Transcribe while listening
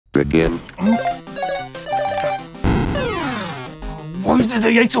Begin. Why is this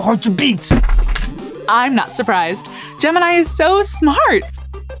AI so hard to beat? I'm not surprised. Gemini is so smart.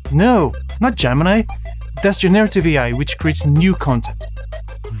 No, not Gemini. That's generative AI, which creates new content.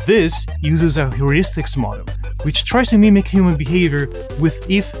 This uses a heuristics model, which tries to mimic human behavior with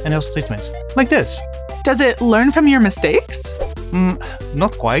if and else statements, like this. Does it learn from your mistakes?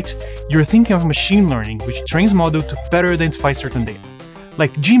 Not quite. You're thinking of machine learning, which trains model to better identify certain data,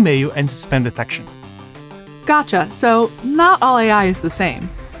 like Gmail and spam detection. Gotcha. So not all AI is the same.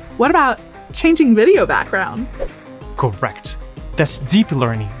 What about changing video backgrounds? Correct. That's deep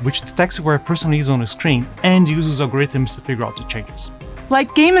learning, which detects where a person is on a screen and uses algorithms to figure out the changes.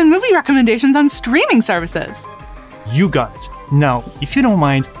 Like game and movie recommendations on streaming services. You got it. Now, if you don't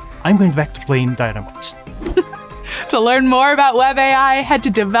mind, I'm going back to playing Dynamite. To learn more about web AI, head to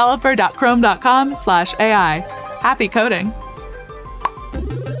developer.chrome.com/AI. Happy coding.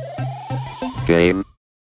 Game.